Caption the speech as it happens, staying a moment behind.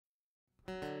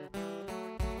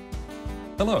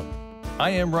Hello, I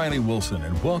am Riley Wilson,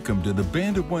 and welcome to the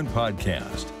Band of One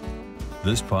podcast.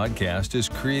 This podcast is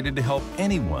created to help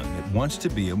anyone that wants to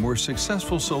be a more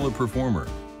successful solo performer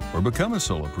or become a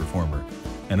solo performer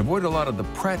and avoid a lot of the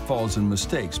pratfalls and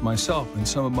mistakes myself and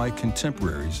some of my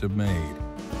contemporaries have made.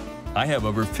 I have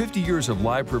over 50 years of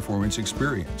live performance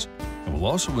experience and will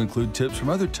also include tips from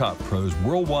other top pros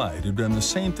worldwide who've done the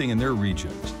same thing in their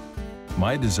regions.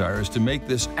 My desire is to make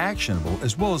this actionable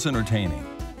as well as entertaining.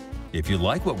 If you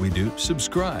like what we do,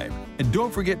 subscribe and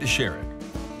don't forget to share it.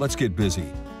 Let's get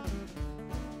busy.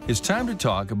 It's time to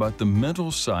talk about the mental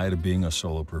side of being a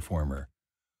solo performer.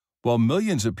 While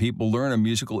millions of people learn a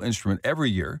musical instrument every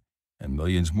year and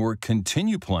millions more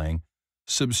continue playing,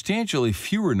 substantially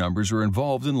fewer numbers are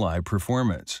involved in live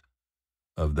performance.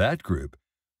 Of that group,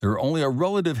 there are only a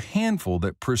relative handful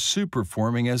that pursue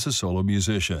performing as a solo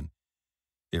musician.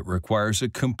 It requires a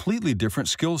completely different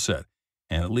skill set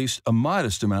and at least a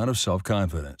modest amount of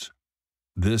self-confidence.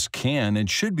 This can and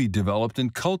should be developed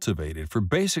and cultivated for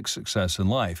basic success in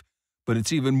life, but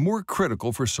it's even more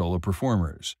critical for solo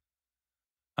performers.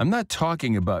 I'm not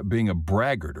talking about being a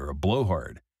braggart or a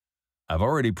blowhard. I've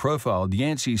already profiled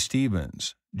Yancey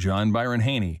Stevens, John Byron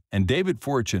Haney, and David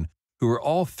Fortune, who are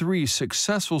all three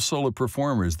successful solo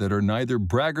performers that are neither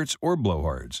braggarts or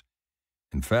blowhards.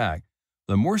 In fact,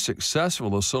 the more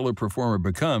successful a solo performer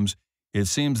becomes, it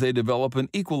seems they develop an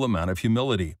equal amount of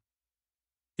humility.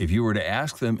 If you were to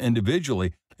ask them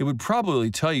individually, they would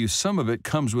probably tell you some of it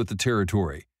comes with the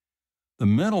territory. The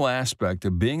mental aspect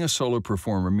of being a solo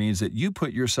performer means that you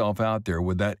put yourself out there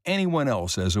without anyone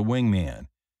else as a wingman.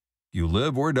 You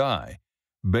live or die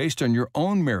based on your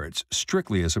own merits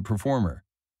strictly as a performer.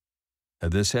 Now,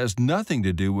 this has nothing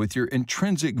to do with your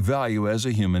intrinsic value as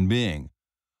a human being.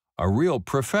 A real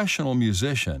professional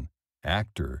musician,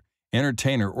 actor,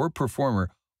 entertainer, or performer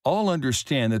all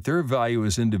understand that their value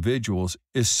as individuals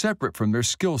is separate from their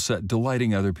skill set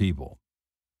delighting other people.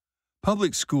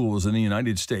 Public schools in the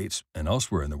United States, and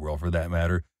elsewhere in the world for that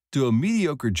matter, do a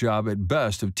mediocre job at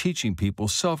best of teaching people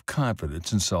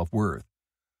self-confidence and self-worth.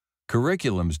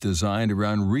 Curriculums designed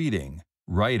around reading,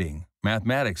 writing,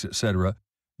 mathematics, etc.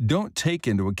 don't take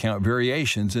into account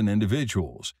variations in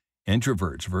individuals,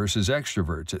 introverts versus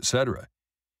extroverts, etc.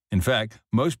 In fact,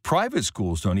 most private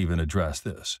schools don't even address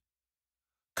this.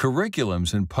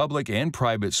 Curriculums in public and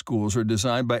private schools are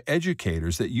designed by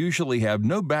educators that usually have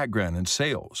no background in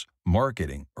sales,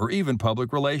 marketing, or even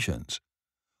public relations.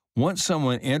 Once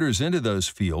someone enters into those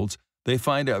fields, they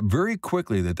find out very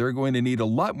quickly that they're going to need a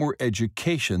lot more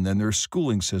education than their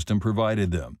schooling system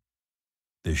provided them.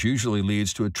 This usually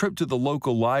leads to a trip to the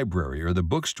local library or the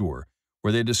bookstore,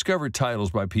 where they discover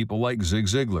titles by people like Zig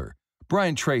Ziglar,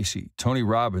 Brian Tracy, Tony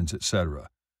Robbins, etc.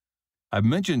 I've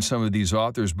mentioned some of these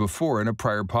authors before in a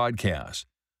prior podcast.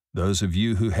 Those of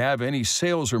you who have any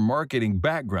sales or marketing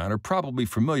background are probably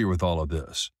familiar with all of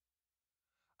this.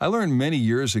 I learned many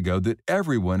years ago that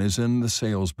everyone is in the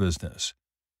sales business.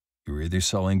 You're either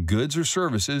selling goods or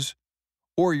services,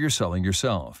 or you're selling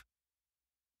yourself.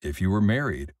 If you were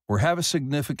married or have a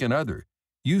significant other,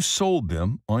 you sold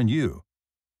them on you.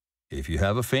 If you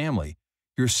have a family,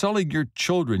 you're selling your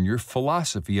children your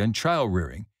philosophy on child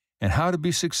rearing and how to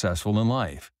be successful in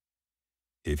life.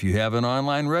 If you have an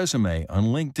online resume on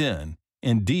LinkedIn,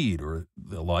 Indeed, or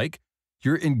the like,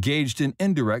 you're engaged in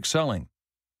indirect selling.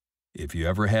 If you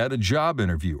ever had a job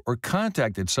interview or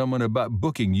contacted someone about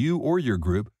booking you or your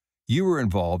group, you were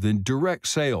involved in direct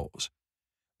sales.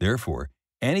 Therefore,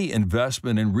 any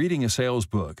investment in reading a sales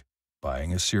book,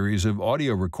 buying a series of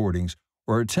audio recordings,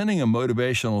 or attending a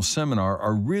motivational seminar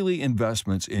are really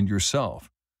investments in yourself.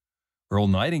 Earl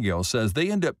Nightingale says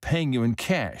they end up paying you in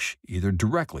cash, either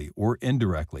directly or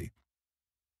indirectly.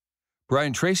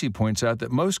 Brian Tracy points out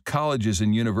that most colleges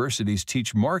and universities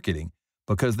teach marketing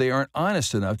because they aren't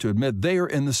honest enough to admit they are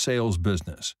in the sales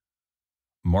business.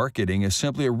 Marketing is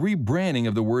simply a rebranding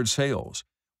of the word sales,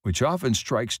 which often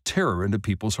strikes terror into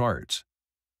people's hearts.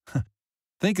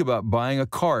 Think about buying a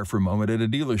car for a moment at a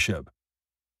dealership.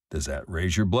 Does that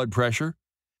raise your blood pressure?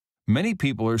 Many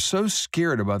people are so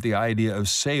scared about the idea of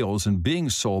sales and being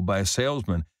sold by a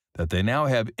salesman that they now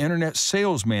have internet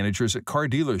sales managers at car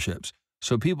dealerships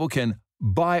so people can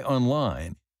buy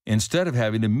online instead of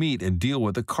having to meet and deal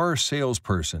with a car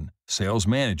salesperson, sales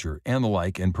manager, and the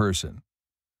like in person.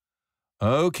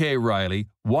 Okay, Riley,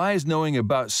 why is knowing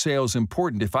about sales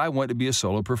important if I want to be a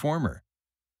solo performer?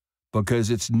 Because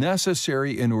it's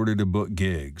necessary in order to book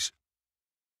gigs.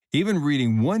 Even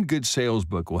reading one good sales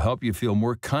book will help you feel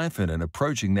more confident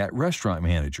approaching that restaurant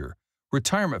manager,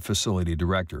 retirement facility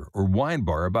director, or wine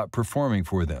bar about performing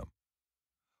for them.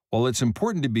 While it's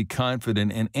important to be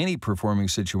confident in any performing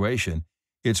situation,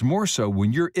 It's more so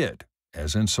when you're it,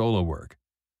 as in solo work.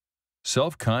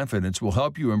 Self-confidence will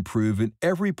help you improve in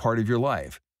every part of your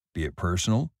life, be it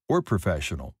personal or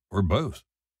professional, or both.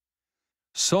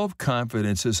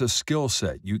 Self-confidence is a skill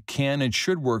set you can and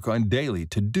should work on daily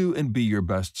to do and be your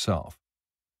best self.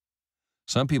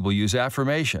 Some people use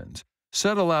affirmations,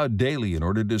 said aloud daily in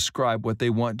order to describe what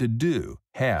they want to do,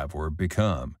 have, or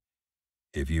become.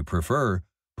 If you prefer,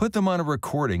 put them on a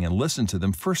recording and listen to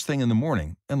them first thing in the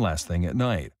morning and last thing at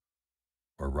night.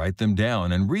 Or write them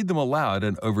down and read them aloud,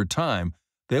 and over time,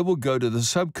 they will go to the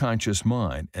subconscious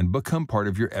mind and become part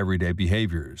of your everyday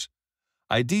behaviors.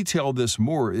 I detail this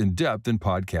more in depth in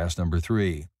podcast number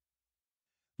 3.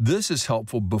 This is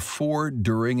helpful before,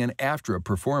 during, and after a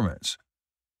performance,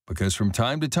 because from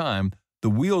time to time, the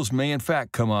wheels may in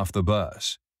fact come off the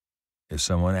bus. If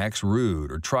someone acts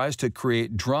rude or tries to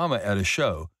create drama at a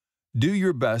show, do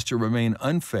your best to remain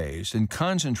unfazed and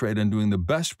concentrate on doing the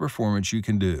best performance you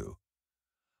can do.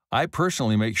 I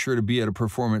personally make sure to be at a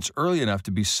performance early enough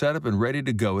to be set up and ready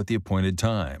to go at the appointed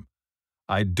time.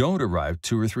 I don't arrive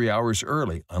 2 or 3 hours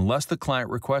early unless the client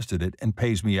requested it and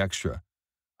pays me extra.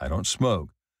 I don't smoke,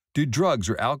 do drugs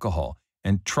or alcohol,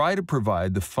 and try to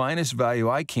provide the finest value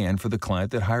I can for the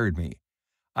client that hired me.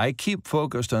 I keep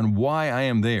focused on why I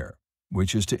am there,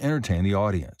 which is to entertain the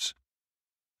audience.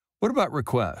 What about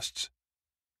requests?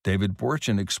 David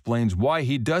Fortune explains why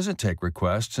he doesn't take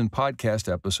requests in podcast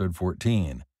episode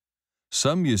 14.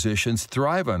 Some musicians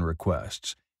thrive on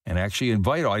requests and actually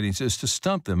invite audiences to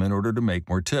stump them in order to make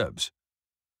more tips.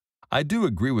 I do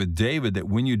agree with David that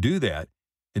when you do that,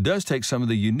 it does take some of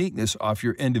the uniqueness off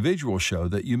your individual show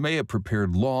that you may have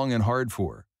prepared long and hard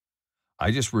for.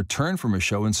 I just returned from a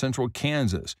show in central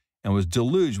Kansas and was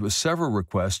deluged with several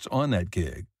requests on that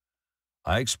gig.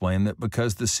 I explained that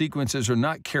because the sequences are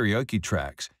not karaoke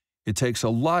tracks, it takes a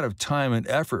lot of time and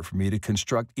effort for me to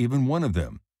construct even one of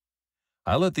them.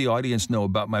 I let the audience know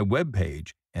about my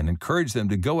webpage and encourage them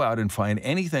to go out and find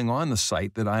anything on the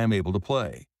site that I am able to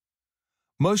play.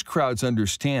 Most crowds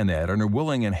understand that and are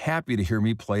willing and happy to hear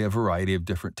me play a variety of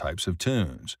different types of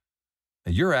tunes.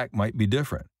 Now, your act might be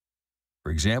different.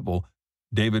 For example,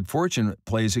 David Fortune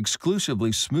plays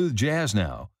exclusively smooth jazz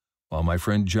now, while my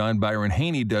friend John Byron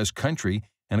Haney does country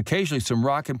and occasionally some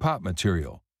rock and pop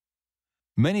material.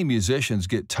 Many musicians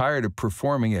get tired of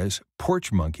performing as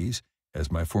porch monkeys,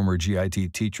 as my former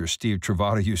GIT teacher Steve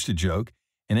Travato used to joke,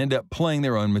 and end up playing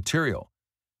their own material.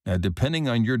 Now, depending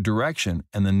on your direction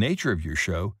and the nature of your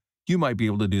show, you might be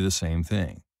able to do the same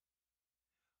thing.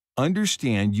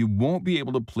 Understand you won't be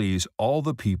able to please all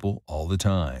the people all the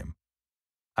time.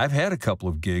 I've had a couple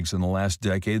of gigs in the last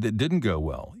decade that didn't go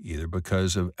well, either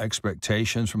because of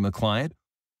expectations from the client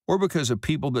or because of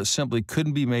people that simply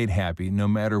couldn't be made happy no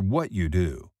matter what you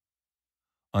do.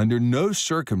 Under no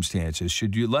circumstances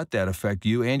should you let that affect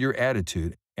you and your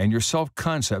attitude and your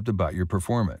self-concept about your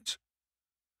performance.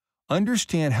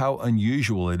 Understand how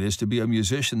unusual it is to be a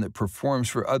musician that performs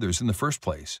for others in the first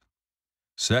place.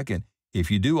 Second,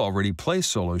 if you do already play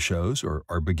solo shows or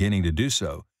are beginning to do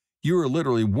so, you are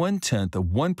literally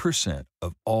 0.1%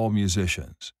 of all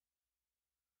musicians.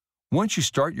 Once you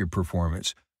start your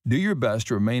performance, do your best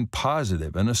to remain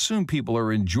positive and assume people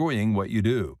are enjoying what you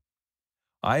do.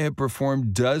 I have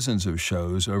performed dozens of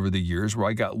shows over the years where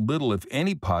I got little, if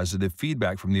any, positive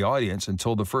feedback from the audience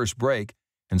until the first break,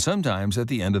 and sometimes at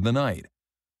the end of the night.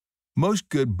 Most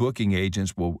good booking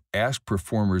agents will ask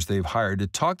performers they've hired to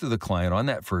talk to the client on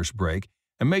that first break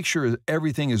and make sure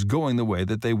everything is going the way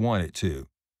that they want it to.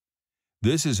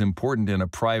 This is important in a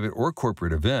private or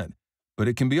corporate event, but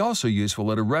it can be also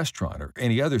useful at a restaurant or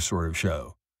any other sort of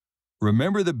show.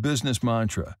 Remember the business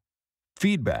mantra: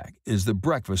 feedback is the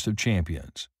breakfast of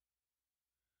champions.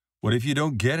 What if you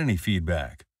don't get any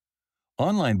feedback?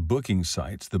 Online booking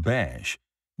sites, The Bash,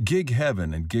 Gig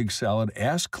Heaven, and Gig Salad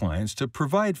ask clients to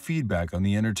provide feedback on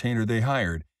the entertainer they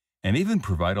hired and even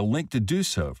provide a link to do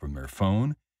so from their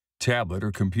phone, tablet,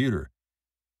 or computer.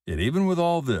 Yet even with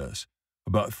all this,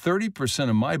 about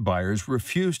 30% of my buyers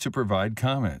refuse to provide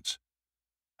comments.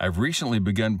 I've recently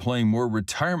begun playing more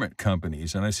retirement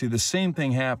companies, and I see the same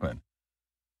thing happen.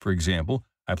 For example,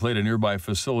 I played a nearby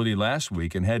facility last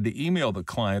week and had to email the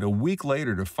client a week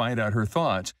later to find out her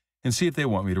thoughts and see if they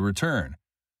want me to return.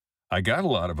 I got a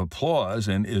lot of applause,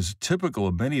 and is typical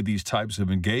of many of these types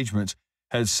of engagements,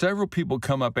 had several people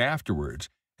come up afterwards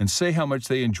and say how much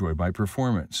they enjoyed my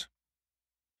performance.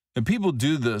 And people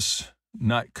do this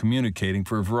not communicating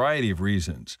for a variety of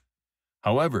reasons.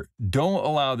 However, don't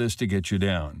allow this to get you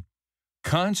down.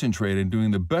 Concentrate on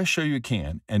doing the best show you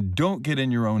can and don't get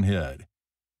in your own head.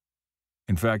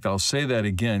 In fact, I'll say that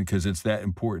again because it's that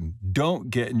important. Don't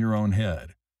get in your own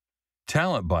head.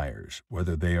 Talent buyers,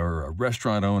 whether they are a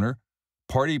restaurant owner,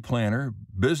 party planner,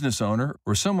 business owner,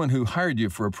 or someone who hired you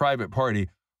for a private party,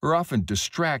 are often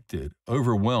distracted,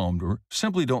 overwhelmed, or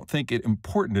simply don't think it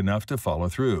important enough to follow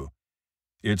through.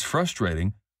 It's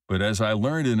frustrating, but as I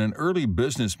learned in an early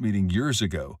business meeting years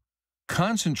ago,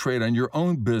 concentrate on your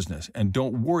own business and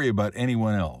don't worry about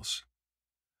anyone else.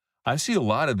 I see a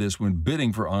lot of this when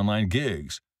bidding for online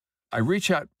gigs. I reach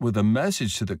out with a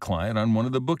message to the client on one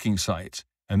of the booking sites,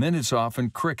 and then it's often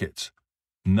crickets.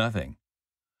 Nothing.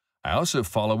 I also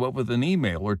follow up with an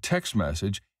email or text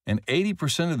message, and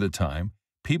 80% of the time,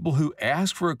 people who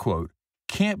ask for a quote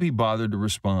can't be bothered to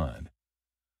respond.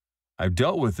 I've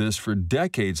dealt with this for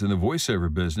decades in the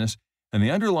voiceover business, and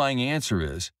the underlying answer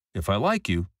is, if I like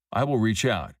you, I will reach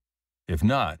out. If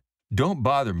not, don't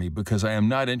bother me because I am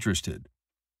not interested.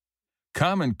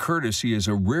 Common courtesy is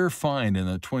a rare find in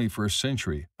the 21st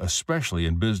century, especially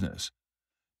in business.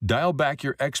 Dial back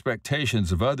your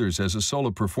expectations of others as a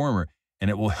solo performer, and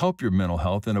it will help your mental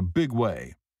health in a big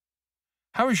way.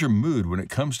 How is your mood when it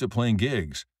comes to playing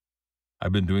gigs?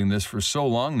 I've been doing this for so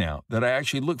long now that I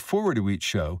actually look forward to each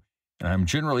show, and I'm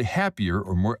generally happier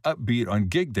or more upbeat on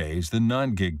gig days than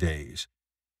non-gig days.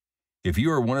 If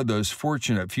you are one of those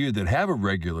fortunate few that have a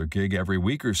regular gig every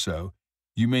week or so,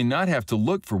 you may not have to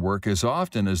look for work as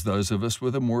often as those of us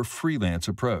with a more freelance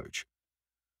approach.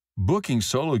 Booking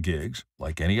solo gigs,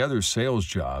 like any other sales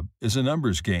job, is a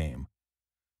numbers game.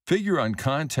 Figure on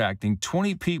contacting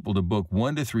 20 people to book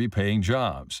 1 to 3 paying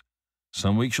jobs.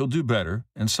 Some weeks you'll do better,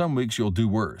 and some weeks you'll do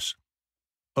worse.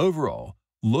 Overall,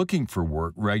 looking for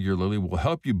work regularly will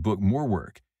help you book more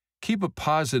work. Keep a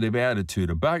positive attitude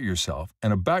about yourself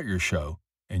and about your show,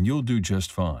 and you'll do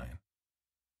just fine.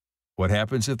 What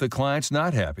happens if the client's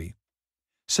not happy?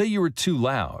 Say you were too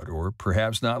loud, or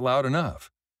perhaps not loud enough.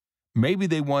 Maybe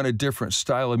they want a different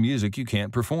style of music you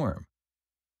can't perform.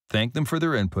 Thank them for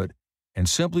their input, and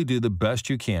simply do the best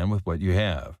you can with what you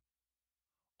have.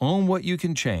 Own what you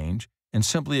can change, and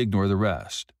simply ignore the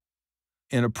rest.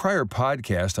 In a prior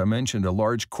podcast, I mentioned a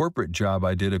large corporate job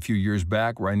I did a few years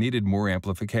back where I needed more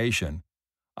amplification.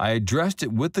 I addressed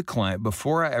it with the client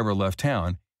before I ever left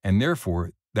town, and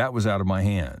therefore, that was out of my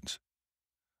hands.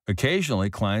 Occasionally,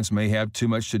 clients may have too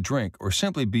much to drink or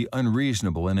simply be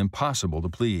unreasonable and impossible to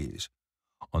please.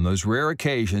 On those rare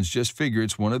occasions, just figure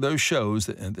it's one of those shows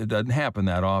that doesn't happen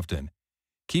that often.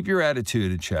 Keep your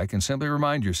attitude in check and simply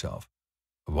remind yourself,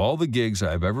 of all the gigs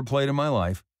I've ever played in my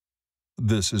life,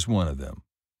 this is one of them.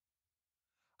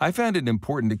 I found it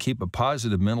important to keep a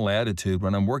positive mental attitude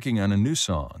when I'm working on a new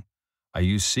song. I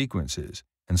use sequences,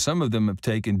 and some of them have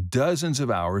taken dozens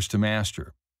of hours to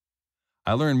master.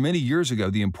 I learned many years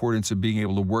ago the importance of being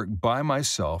able to work by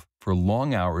myself for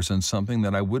long hours on something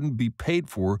that I wouldn't be paid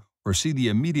for or see the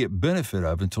immediate benefit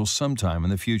of until sometime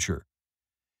in the future.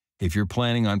 If you're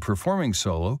planning on performing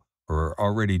solo or are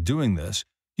already doing this,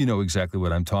 you know exactly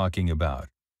what I'm talking about.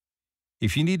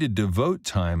 If you need to devote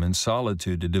time in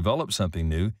solitude to develop something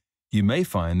new, you may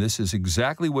find this is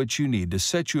exactly what you need to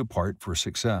set you apart for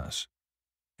success.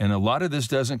 And a lot of this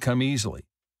doesn't come easily.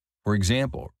 For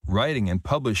example, writing and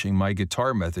publishing my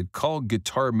guitar method called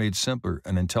Guitar Made Simpler,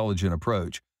 an Intelligent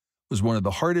Approach, was one of the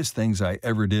hardest things I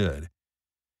ever did.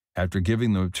 After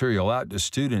giving the material out to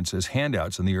students as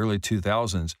handouts in the early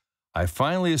 2000s, I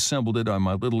finally assembled it on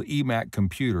my little eMac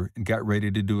computer and got ready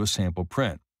to do a sample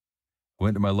print. I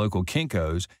went to my local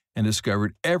Kinko's and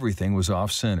discovered everything was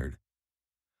off-centered.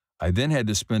 I then had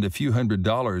to spend a few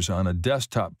 $100s on a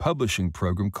desktop publishing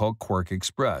program called Quark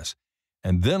Express,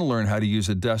 and then learn how to use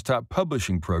a desktop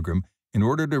publishing program in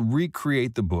order to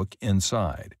recreate the book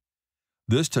inside.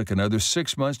 This took another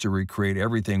 6 months to recreate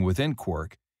everything within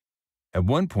Quark. At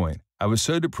one point, I was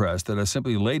so depressed that I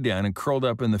simply laid down and curled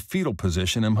up in the fetal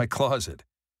position in my closet.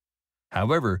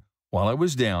 However, while I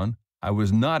was down, I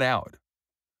was not out.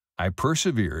 I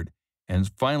persevered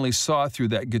and finally saw through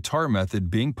that guitar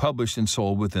method being published and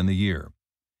sold within the year.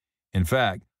 In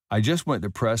fact, I just went to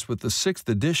press with the 6th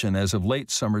edition as of late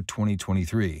summer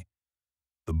 2023.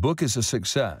 The book is a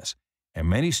success, and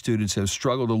many students who have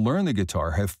struggled to learn the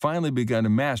guitar have finally begun to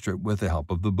master it with the help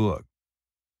of the book.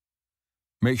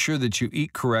 Make sure that you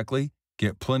eat correctly,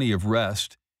 get plenty of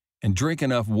rest, and drink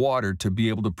enough water to be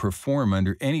able to perform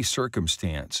under any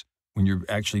circumstance when you're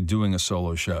actually doing a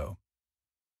solo show.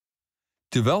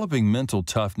 Developing mental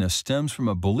toughness stems from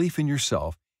a belief in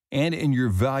yourself and in your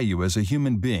value as a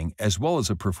human being as well as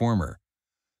a performer.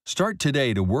 Start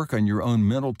today to work on your own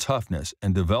mental toughness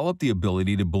and develop the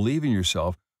ability to believe in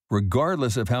yourself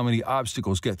regardless of how many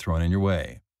obstacles get thrown in your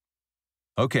way.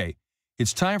 Okay,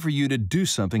 it's time for you to do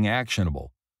something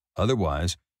actionable.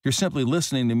 Otherwise, you're simply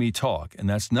listening to me talk, and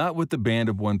that's not what the Band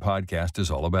of One podcast is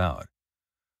all about.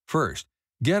 First,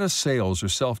 get a sales or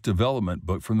self-development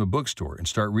book from the bookstore and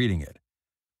start reading it.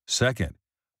 Second,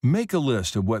 make a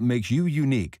list of what makes you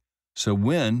unique, so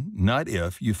when, not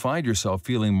if, you find yourself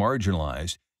feeling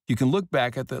marginalized, you can look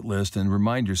back at that list and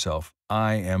remind yourself,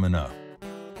 I am enough.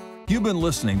 You've been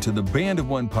listening to the Band of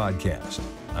One podcast.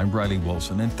 I'm Riley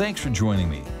Wilson, and thanks for joining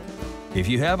me. If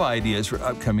you have ideas for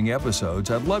upcoming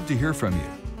episodes, I'd love to hear from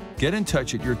you. Get in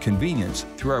touch at your convenience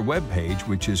through our webpage,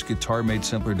 which is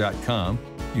guitarmadesimpler.com.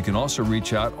 You can also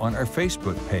reach out on our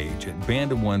Facebook page at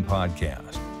Band of One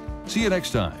Podcast. See you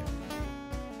next time.